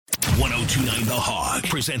1029 The Hog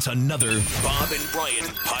presents another Bob and Brian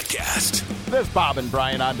podcast. This Bob and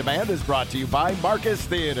Brian On Demand is brought to you by Marcus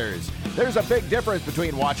Theaters. There's a big difference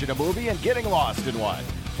between watching a movie and getting lost in one.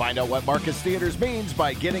 Find out what Marcus Theaters means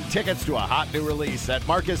by getting tickets to a hot new release at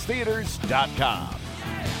marcustheaters.com.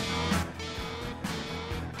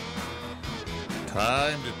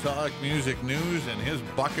 Time to talk music news, and his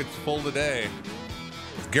bucket's full today.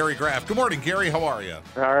 Gary Graff. Good morning, Gary. How are you?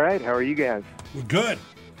 All right. How are you guys? We're good.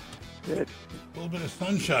 Good. A little bit of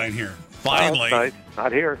sunshine here. Finally. Oh, nice.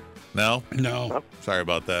 Not here. No? No. Nope. Sorry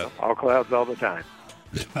about that. All clouds all the time.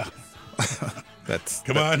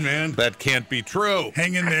 Come on, man. That can't be true.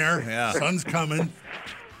 Hang in there. Yeah. Sun's coming.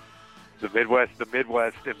 The Midwest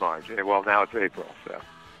in March. Well, now it's April, so.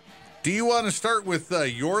 Do you want to start with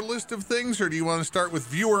your list of things, or do you want to start with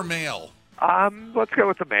viewer mail? Let's go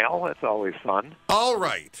with the mail. That's always fun. All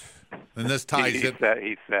right. And this ties in.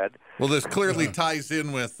 He said. Well, this clearly ties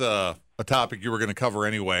in with a topic you were going to cover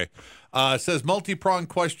anyway. It says multi-pronged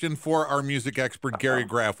question for our music expert Gary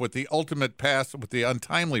Graff. With the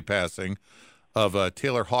untimely passing of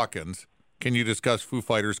Taylor Hawkins, can you discuss Foo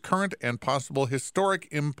Fighters' current and possible historic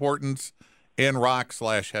importance in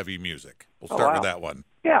rock/heavy music? We'll start with that one.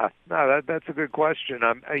 Yeah, no, that's a good question.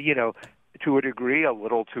 To a degree, a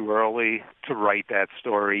little too early to write that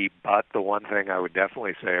story. But the one thing I would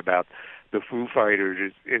definitely say about the Foo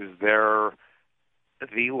Fighters is they're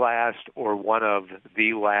the last or one of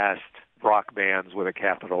the last rock bands with a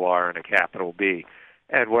capital R and a capital B.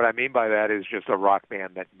 And what I mean by that is just a rock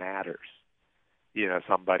band that matters. You know,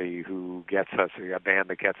 somebody who gets us, a band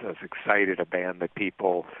that gets us excited, a band that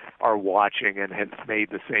people are watching and has made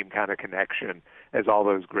the same kind of connection as all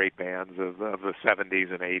those great bands of the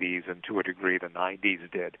 70s and 80s and to a degree the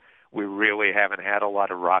 90s did. We really haven't had a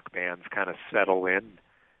lot of rock bands kind of settle in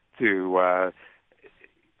to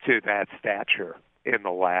that stature in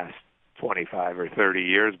the last 25 or 30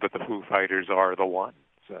 years, but the Foo Fighters are the one.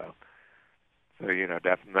 So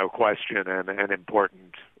definitely no question, and an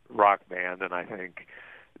important rock band, and I think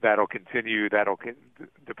that'll continue.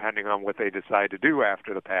 Depending on what they decide to do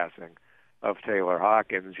after the passing of Taylor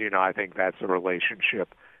Hawkins. I think that's a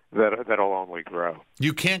relationship that'll only grow.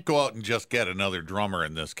 You can't go out and just get another drummer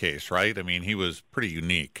in this case, right? I mean, he was pretty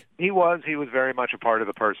unique. He was very much a part of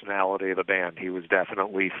the personality of the band. He was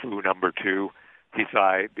definitely Foo number two,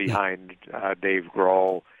 behind Dave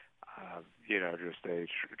Grohl. Just a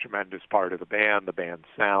tremendous part of the band's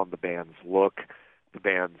sound, the band's look, the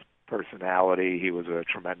band's personality. He was a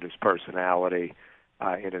tremendous personality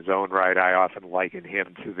in his own right. I often liken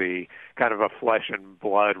him to the kind of a flesh and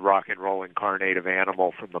blood rock and roll incarnate of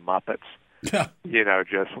Animal from the Muppets. Yeah.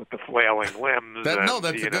 Just with the flailing limbs.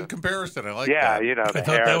 That's a good comparison. I like that. Yeah, I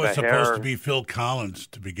thought that was supposed to be Phil Collins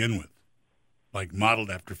to begin with, like modeled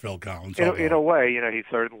after Phil Collins. In a way, he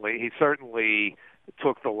certainly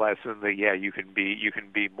took the lesson that you can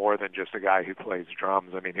be more than just a guy who plays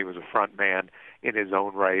drums. I mean, he was a front man in his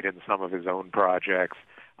own right in some of his own projects.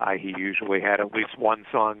 He usually had at least one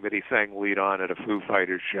song that he sang lead on at a Foo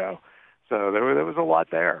Fighters show. So there was a lot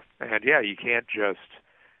there. And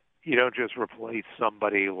you don't just replace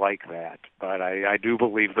somebody like that. But I do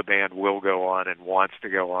believe the band will go on and wants to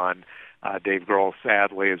go on. Dave Grohl,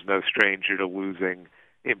 sadly, is no stranger to losing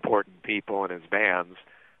important people in his bands.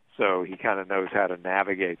 So he kind of knows how to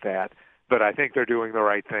navigate that. But I think they're doing the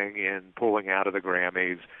right thing in pulling out of the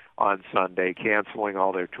Grammys on Sunday, canceling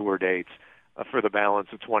all their tour dates for the balance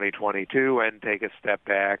of 2022, and take a step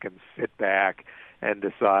back and sit back and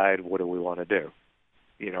decide, what do we want to do?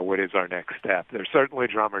 What is our next step? There's certainly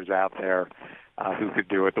drummers out there who could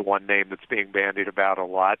do it. The one name that's being bandied about a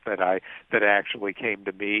lot that actually came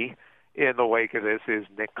to me in the wake of this is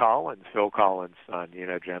Nick Collins, Phil Collins' son.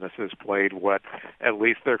 Genesis played what at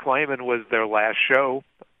least they're claiming was their last show,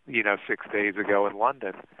 6 days ago in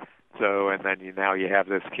London. So, and then now you have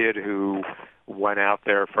this kid who went out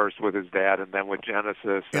there first with his dad and then with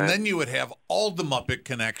Genesis. And then you would have all the Muppet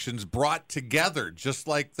connections brought together just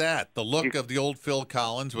like that. The look of the old Phil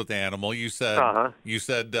Collins with Animal. You said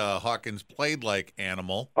Hawkins played like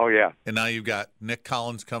Animal. Oh, yeah. And now you've got Nick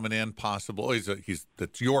Collins coming in, possible.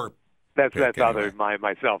 That's your That's pick others, anyway.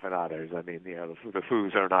 myself and others. I mean, the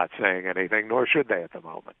Foos are not saying anything, nor should they at the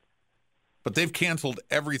moment. But they've canceled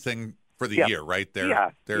everything for the year, right?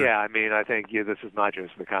 Yeah. I mean, I think this is not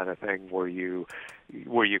just the kind of thing where you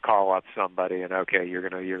call up somebody and you're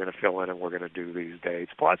gonna fill in and we're gonna do these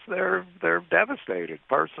dates. Plus, they're devastated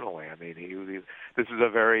personally. I mean, this is a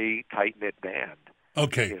very tight knit band.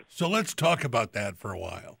 Okay, so let's talk about that for a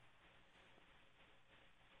while.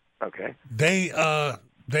 Okay. They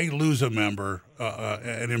lose a member,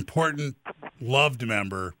 an important, loved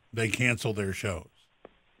member. They cancel their shows.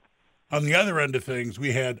 on the other end of things,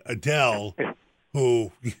 we had Adele,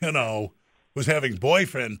 who, was having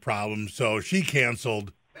boyfriend problems, so she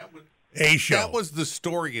canceled a show. That was the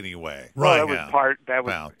story anyway. Right. Well, that was that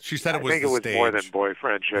was. Well, she said it I was think the it was stage. more than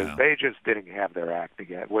boyfriend shows. Yeah. They just didn't have their act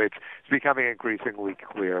together. It's becoming increasingly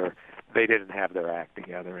clear they didn't have their act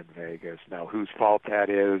together in Vegas. Now, whose fault that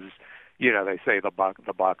is? They say the buck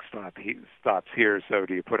stops here. So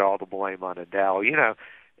do you put all the blame on Adele?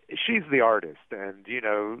 She's the artist, and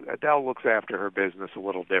Adele looks after her business a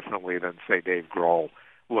little differently than, say, Dave Grohl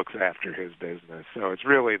looks after his business. So it's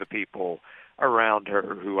really the people around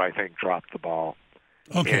her who I think dropped the ball.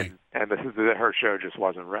 Okay. And her show just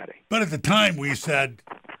wasn't ready. But at the time, we said,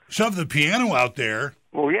 shove the piano out there.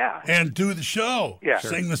 Well, yeah. And do the show. Yeah.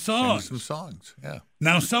 Sing the songs. Sing some songs, yeah.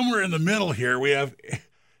 Now, somewhere in the middle here, we have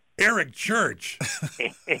Eric Church,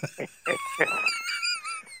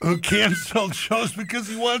 who canceled shows because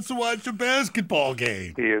he wants to watch a basketball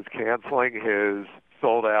game. He is canceling his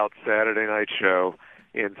sold-out Saturday night show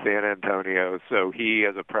in San Antonio, so he,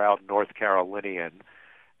 as a proud North Carolinian,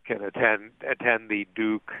 can attend the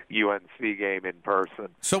Duke UNC game in person.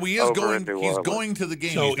 So he is going to the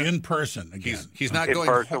game. So in person again. He's not in going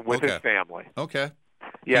person home. with his family. Okay.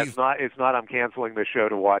 Yeah, it's not I'm canceling the show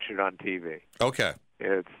to watch it on TV. Okay.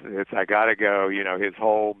 It's I gotta go. His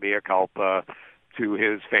whole mea culpa to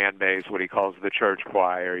his fan base, what he calls the church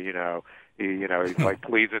choir. He's like,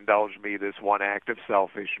 please indulge me this one act of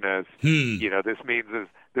selfishness. This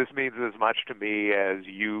means as much to me as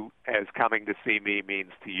coming to see me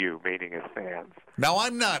means to you, meaning as fans. Now,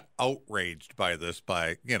 I'm not outraged by this,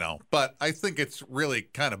 but I think it's really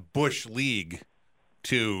kind of Bush League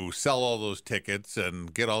to sell all those tickets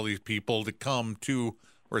and get all these people to come to,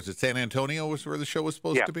 or is it San Antonio was where the show was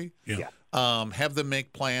supposed to be? Yeah. Have them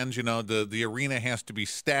make plans. The arena has to be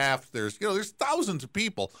staffed. There's thousands of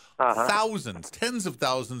people, tens of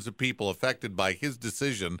thousands of people affected by his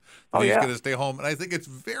decision that he's going to stay home. And I think it's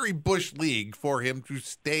very Bush League for him to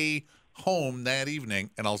stay home that evening.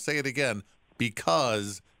 And I'll say it again,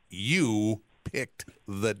 because you picked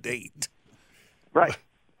the date. Right.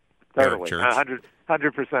 Totally. Church.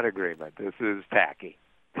 100% agreement. This is tacky.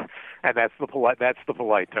 And that's the polite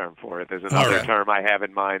term for it. There's another term I have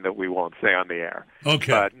in mind that we won't say on the air.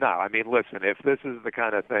 Okay. But no, I mean, listen, if this is the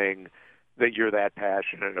kind of thing that you're that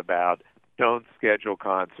passionate about, don't schedule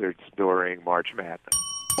concerts during March Madness.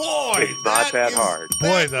 Boy, it's not that hard.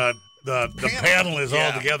 Boy, the panel is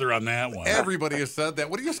all together on that one. Everybody has said that.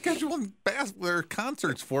 What are you scheduling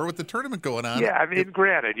concerts for with the tournament going on? Yeah, I mean,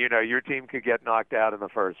 granted, your team could get knocked out in the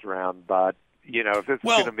first round, but if this is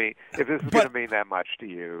going to mean that much to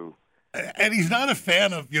you. And he's not a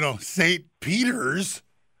fan of, St. Peter's.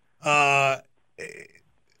 UNC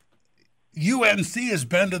has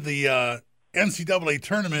been to the NCAA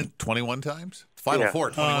tournament 21 times. Final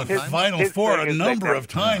Four, 21 times. Final Four a number of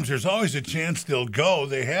times. There's always a chance they'll go.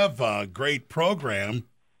 They have a great program.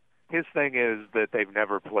 His thing is that they've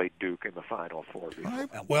never played Duke in the Final Four before.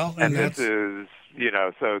 Well, and this is,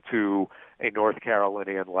 so to a North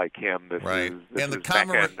Carolinian like him, this is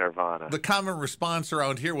Mecca and Nirvana. The common response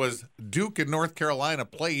around here was Duke and North Carolina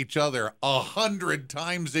play each other 100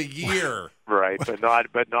 times a year. Right, but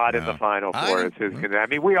not in the Final Four. I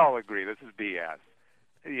mean, we all agree this is BS.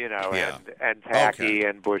 And tacky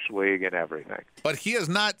and Bush League and everything. But he has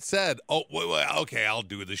not said, okay, I'll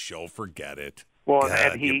do the show, forget it. Well,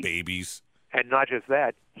 God, and you babies. And not just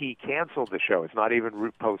that, he canceled the show. It's not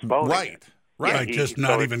even postponing it. Right. Just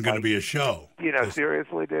not even going to be a show.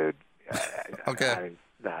 Seriously, dude. Okay.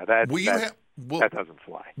 That doesn't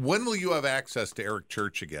fly. When will you have access to Eric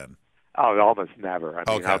Church again? Oh, almost never.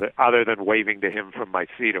 I mean, other than waving to him from my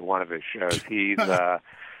seat at one of his shows, he's,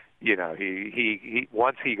 he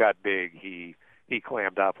once he got big, he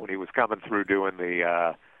clammed up when he was coming through doing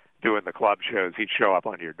the club shows. He'd show up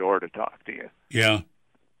on your door to talk to you. Yeah.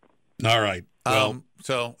 All right. Well,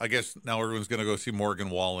 so I guess now everyone's going to go see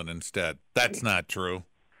Morgan Wallen instead. That's not true.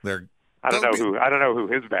 I don't know who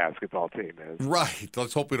his basketball team is. Right.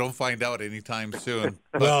 Let's hope we don't find out anytime soon.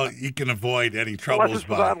 Well, he can avoid any troubles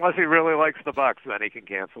unless he really likes the Bucks, then he can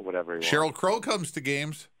cancel whatever he wants. Sheryl Crow comes to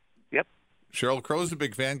games. Yep. Sheryl Crow's a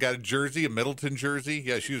big fan. Got a jersey, a Middleton jersey.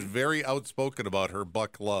 Yeah, she was very outspoken about her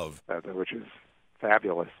Buck love, which is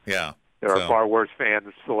fabulous. Yeah. There are far worse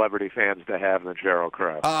celebrity fans to have than Sheryl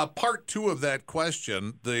Crow. Part two of that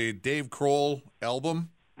question, the Dave Grohl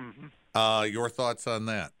album. Mm-hmm. Your thoughts on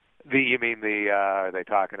that? You mean are they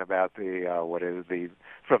talking about from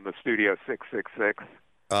the Studio 666?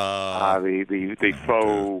 The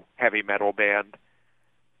faux heavy metal band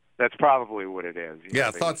That's probably what it is.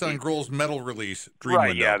 Yeah, thoughts on Grohl's metal release, Dream right,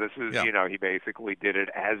 Window. yeah, this is, he basically did it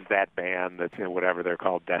as that band that's in whatever they're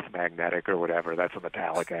called, Death Magnetic or whatever. That's a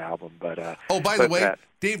Metallica album. But by the way,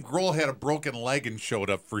 Dave Grohl had a broken leg and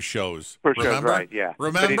showed up for shows. For shows, remember? right, yeah.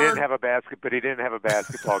 Remember? But he didn't have a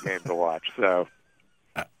basketball game to watch, so,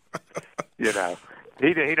 he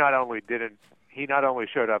not only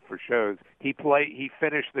showed up for shows, he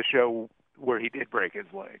finished the show where he did break his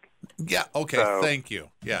leg. Yeah. Okay. Thank you.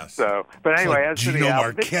 Yes. But anyway, as to the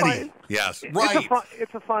album, Marchetti. Yes. Right.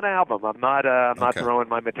 It's a fun album. I'm not throwing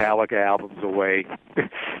my Metallica albums away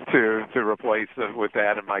to replace them with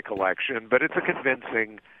that in my collection. But it's a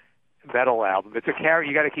convincing metal album. It's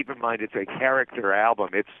you got to keep in mind it's a character album.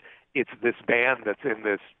 It's this band that's in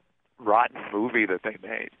this rotten movie that they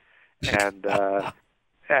made,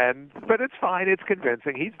 but it's fine. It's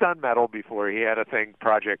convincing. He's done metal before. He had a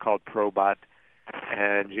project called Probot,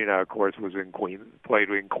 and of course, played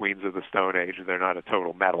in Queens of the Stone Age. They're not a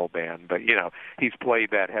total metal band, but he's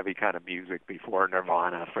played that heavy kind of music before,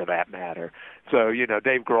 Nirvana for that matter. So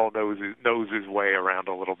Dave Grohl knows his way around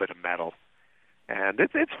a little bit of metal, and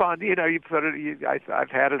it's fun. You put it. I've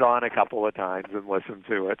had it on a couple of times and listened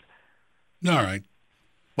to it. All right.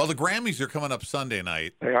 Well, the Grammys are coming up Sunday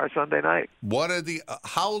night. They are Sunday night. What are the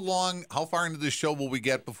how far into the show will we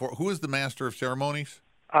get before? Who is the master of ceremonies?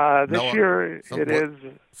 This year it is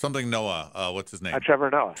something Noah. What's his name? Trevor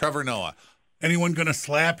Noah. Trevor Noah. Anyone going to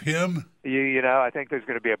slap him? I think there's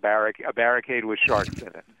going to be a barricade with sharks in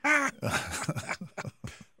it.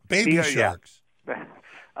 Baby sharks. Yeah.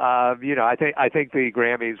 I think the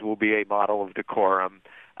Grammys will be a model of decorum.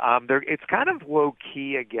 It's kind of low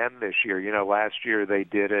key again this year. Last year they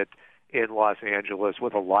did it in Los Angeles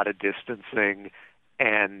with a lot of distancing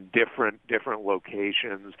and different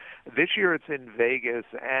locations. This year it's in Vegas,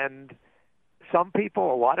 and a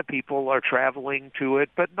lot of people are traveling to it,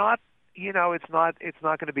 but not. It's not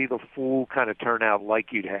going to be the full kind of turnout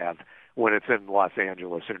like you'd have when it's in Los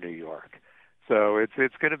Angeles or New York. So it's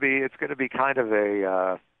going to be kind of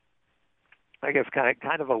a I guess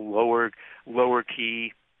kind of a lower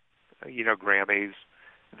key. Grammys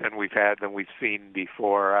than we've seen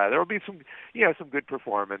before. There will be some good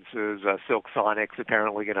performances. Silk Sonic's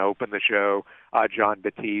apparently going to open the show. Jon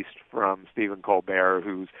Batiste from Stephen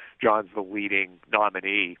Colbert, John's the leading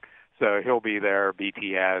nominee, so he'll be there.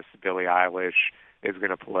 BTS, Billie Eilish is going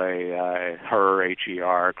to play her,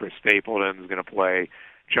 HER. Chris Stapleton is going to play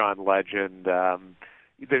John Legend.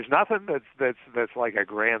 There's nothing that's like a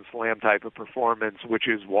Grand Slam type of performance, which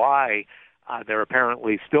is why. They're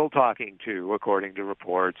apparently still talking to, according to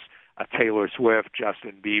reports, Taylor Swift,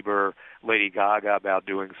 Justin Bieber, Lady Gaga about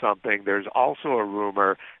doing something. There's also a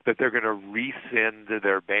rumor that they're going to rescind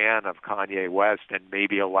their ban of Kanye West and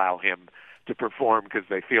maybe allow him to perform because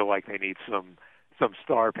they feel like they need some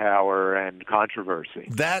star power and controversy.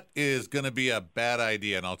 That is going to be a bad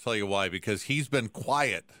idea, and I'll tell you why. Because he's been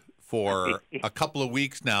quiet for a couple of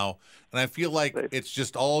weeks now, and I feel like it's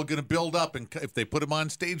just all going to build up, and if they put him on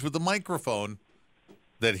stage with a microphone,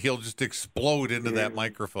 that he'll just explode into that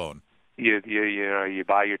microphone. You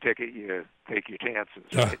buy your ticket, you take your chances,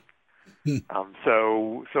 right?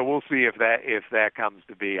 So we'll see if that comes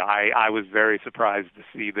to be. I was very surprised to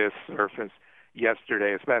see this surface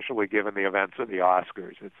yesterday, especially given the events of the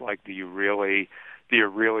Oscars. It's like, do you really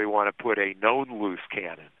want to put a known loose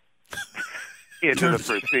cannon into the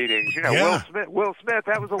proceedings? Will Smith,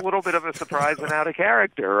 that was a little bit of a surprise and out of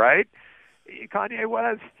character, right? Kanye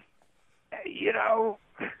West,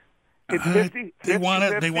 it's 50. They want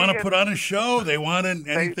to put on a show. They want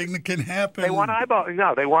anything that can happen. They want eyeballs.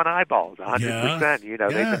 No, they want eyeballs. 100%. Yeah.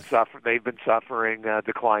 They've been suffering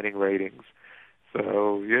declining ratings.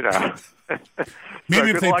 So maybe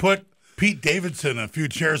if they put Pete Davidson a few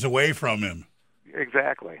chairs away from him.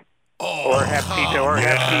 Exactly. Oh, or have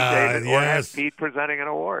Pete presenting an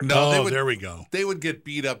award. No, there we go. They would get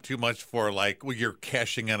beat up too much for you're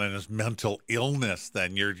cashing in on his mental illness.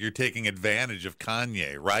 Then you're taking advantage of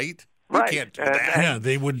Kanye, right? Right. You can't do that. Yeah,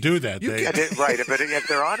 they would do that. Right, but if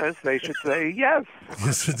they're honest, they should say yes.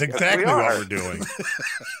 This is exactly what we're doing.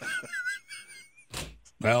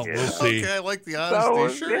 Well, we'll see. Okay, I like the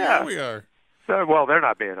honesty. Here we are. So, well, they're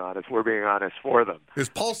not being honest. We're being honest for them. Is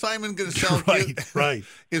Paul Simon going to sell? Right.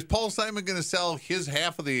 Is Paul Simon going to sell his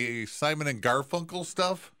half of the Simon and Garfunkel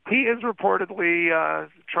stuff? He is reportedly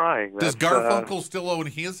trying. Does Garfunkel still own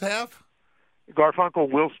his half? Garfunkel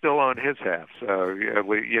will still own his half. So,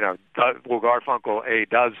 Garfunkel A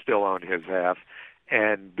does still own his half,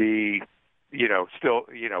 and B, will still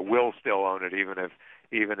own it even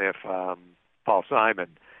if Paul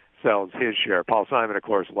Simon sells his share. Paul Simon, of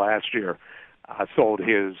course, last year sold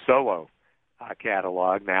his solo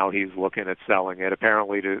catalog. Now he's looking at selling it,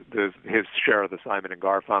 apparently to his share of the Simon and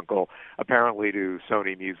Garfunkel, apparently to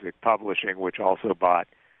Sony Music Publishing, which also bought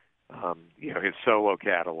his solo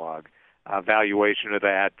catalog. Valuation of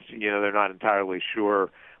that, they're not entirely sure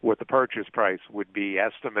what the purchase price would be.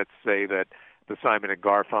 Estimates say that the Simon and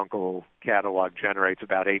Garfunkel catalog generates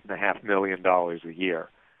about $8.5 million a year.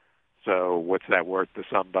 So what's that worth to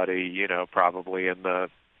somebody? Probably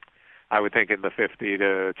I would think in the 50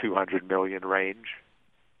 to 200 million range.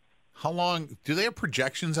 How long do they have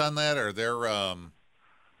projections on that? Are there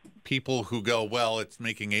people who go, well, it's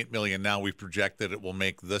making $8 million now, we project that it will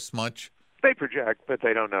make this much? They project, but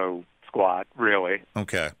they don't know squat, really.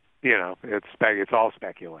 Okay. It's all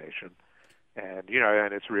speculation. And,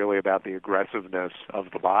 and it's really about the aggressiveness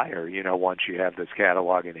of the buyer. Once you have this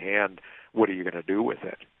catalog in hand, what are you going to do with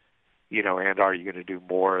it? And are you going to do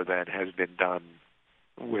more than has been done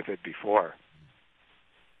with it before?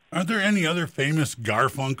 Are there any other famous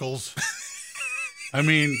Garfunkels? I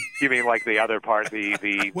mean, you mean like the other part, the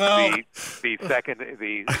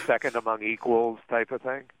second among equals type of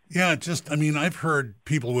thing? Yeah, I've heard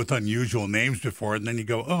people with unusual names before, and then you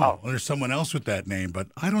go, oh, there's someone else with that name, but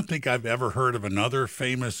I don't think I've ever heard of another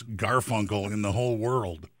famous Garfunkel in the whole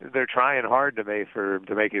world. They're trying hard to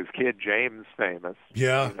make his kid James famous.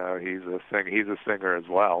 Yeah, he's a singer as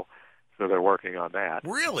well. So they're working on that.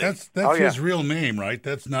 Really? That's his real name, right?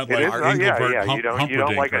 That's not like Engelbert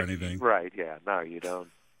Humperdinck or anything. Right, yeah. No, you don't.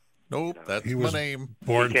 Nope, that's my name.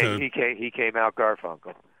 He came out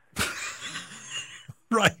Garfunkel.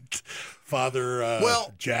 Right. Father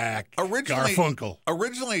Jack Garfunkel.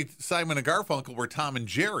 Originally, Simon and Garfunkel were Tom and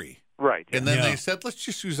Jerry. Right. And then they said, let's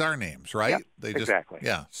just use our names, right? Yep, exactly.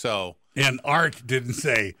 Yeah, so. And Art didn't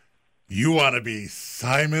say, you want to be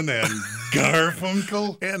Simon and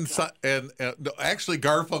Garfunkel? and actually,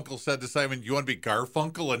 Garfunkel said to Simon, "You want to be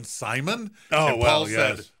Garfunkel and Simon?" Oh, and well, Paul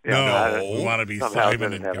yes. said, No, we want to be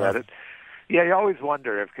Simon and Garfunkel. Yeah, you always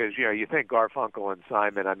wonder because you think Garfunkel and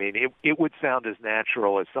Simon. I mean, it would sound as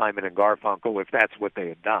natural as Simon and Garfunkel if that's what they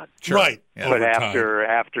had done. Sure. Right. Yeah. But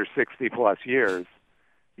after 60+ years,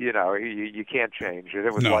 you can't change it.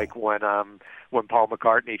 It was like when Paul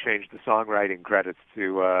McCartney changed the songwriting credits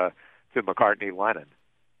to McCartney Lennon.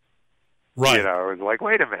 Right. It was like,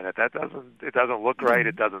 wait a minute, it doesn't look right.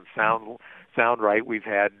 It doesn't sound right. We've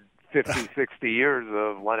had 50, 60 years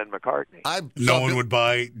of Lennon McCartney. No one would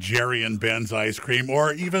buy Jerry and Ben's ice cream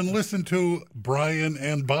or even listen to Brian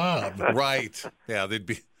and Bob. Right. Yeah, they'd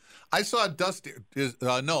be. I saw Dusty. It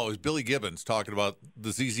was Billy Gibbons talking about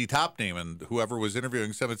the ZZ Top name, and whoever was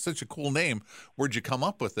interviewing said, it's such a cool name. Where'd you come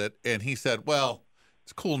up with it? And he said, well,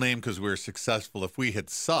 it's a cool name because we were successful. If we had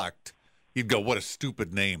sucked, you'd go, what a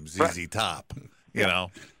stupid name, ZZ Top, you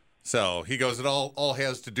know? So he goes, it all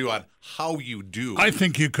has to do on how you do. I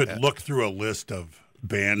think you could look through a list of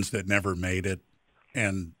bands that never made it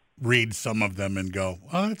and read some of them and go,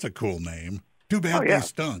 oh, that's a cool name. Too bad they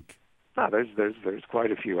stunk. No, there's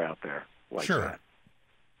quite a few out there like that.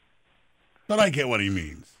 But I get what he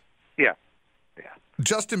means. Yeah.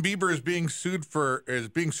 Justin Bieber is being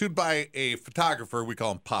sued by a photographer, we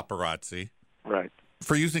call him paparazzi. Right.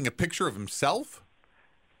 For using a picture of himself?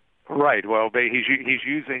 Right. Well,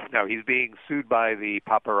 he's being sued by the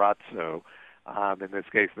paparazzo. In this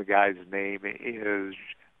case, the guy's name is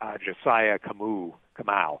Josiah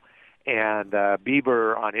Kamau. And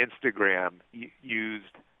Bieber on Instagram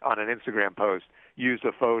on an Instagram post, used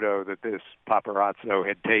a photo that this paparazzo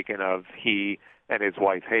had taken of he and his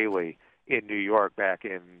wife Haley in New York back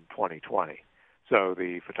in 2020. So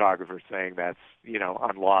the photographer's saying that's,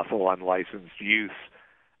 unlawful, unlicensed use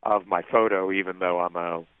of my photo, even though I'm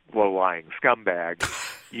a low-lying scumbag.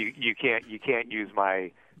 You can't use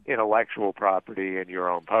my intellectual property in your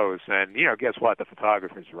own post. And, guess what? The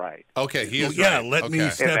photographer's right. Okay, he is right. Let me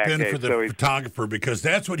step in for the photographer because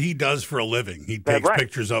that's what he does for a living. He takes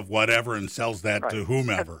pictures of whatever and sells that to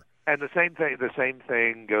whomever. And the same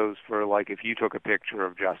thing goes for, like, if you took a picture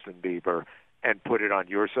of Justin Bieber and put it on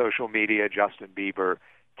your social media, Justin Bieber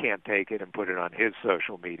can't take it and put it on his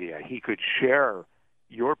social media. He could share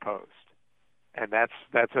your post, and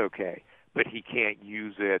that's okay, but he can't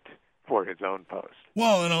use it for his own post.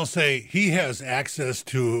 Well, and I'll say he has access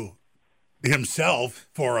to himself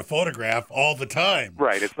for a photograph all the time.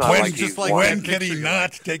 Right. It's not when can he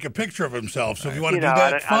not take a picture of himself? So if you want to do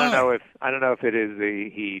that, fine. I don't know if it is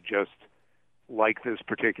he just liked this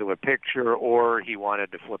particular picture or he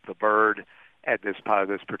wanted to flip the bird at this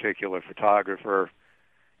particular photographer.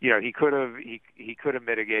 He could have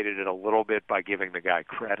mitigated it a little bit by giving the guy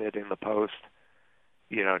credit in the post.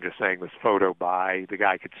 Just saying this photo by, the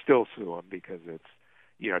guy could still sue him because it's,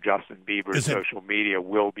 Justin Bieber's social media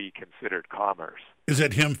will be considered commerce. Is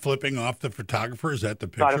it him flipping off the photographer? Is that the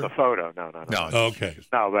picture? Not in the photo. No. Okay.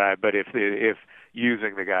 No, but if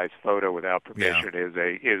using the guy's photo without permission is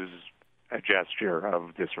a gesture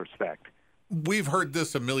of disrespect. We've heard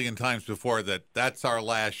this a million times before, that's our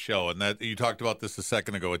last show, and that you talked about this a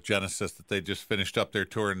second ago with Genesis, that they just finished up their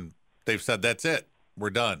tour and they've said that's it, we're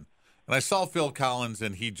done. And I saw Phil Collins,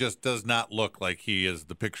 and he just does not look like he is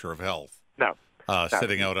the picture of health. No.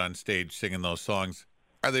 Sitting out on stage singing those songs.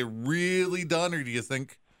 Are they really done, or do you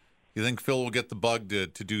think Phil will get the bug to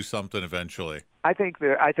do something eventually? I think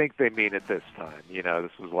they mean it this time.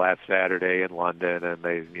 This was last Saturday in London,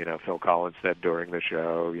 and Phil Collins said during the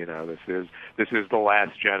show, this is the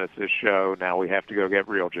last Genesis show. Now we have to go get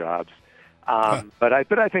real jobs. But I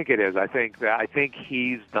think it is. I think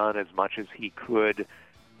he's done as much as he could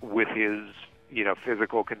with his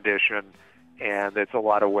physical condition, and it's a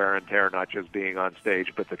lot of wear and tear, not just being on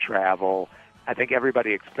stage, but the travel. I think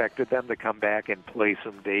everybody expected them to come back and play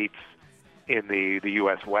some dates in the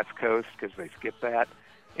U.S. West Coast because they skipped that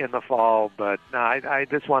in the fall. But no,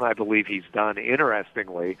 this one I believe he's done.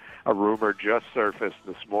 Interestingly, a rumor just surfaced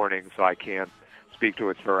this morning, so I can't speak to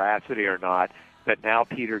its veracity or not, that now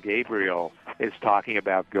Peter Gabriel is talking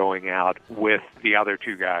about going out with the other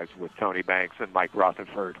two guys, with Tony Banks and Mike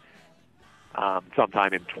Rutherford,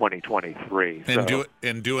 sometime in 2023.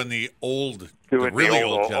 And doing the old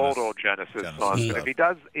Genesis songs.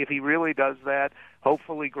 Stuff. If he really does that,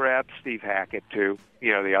 hopefully grab Steve Hackett too,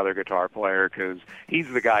 the other guitar player, because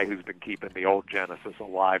he's the guy who's been keeping the old Genesis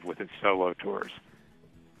alive with his solo tours.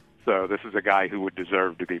 So this is a guy who would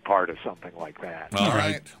deserve to be part of something like that. All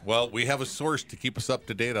right. Well, we have a source to keep us up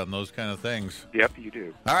to date on those kind of things. Yep, you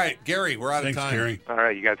do. All right, Gary, we're out of time. Gary. All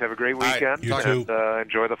right, you guys have a great weekend. Right, you too. And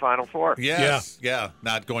enjoy the Final Four. Yes, yeah.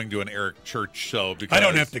 Not going to an Eric Church show. Because I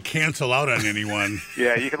don't have to cancel out on anyone.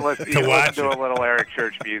 Yeah, you can listen to a little Eric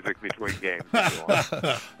Church music between games if you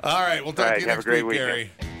want. All right, we'll talk to you have next a great week,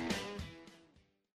 weekend. Gary.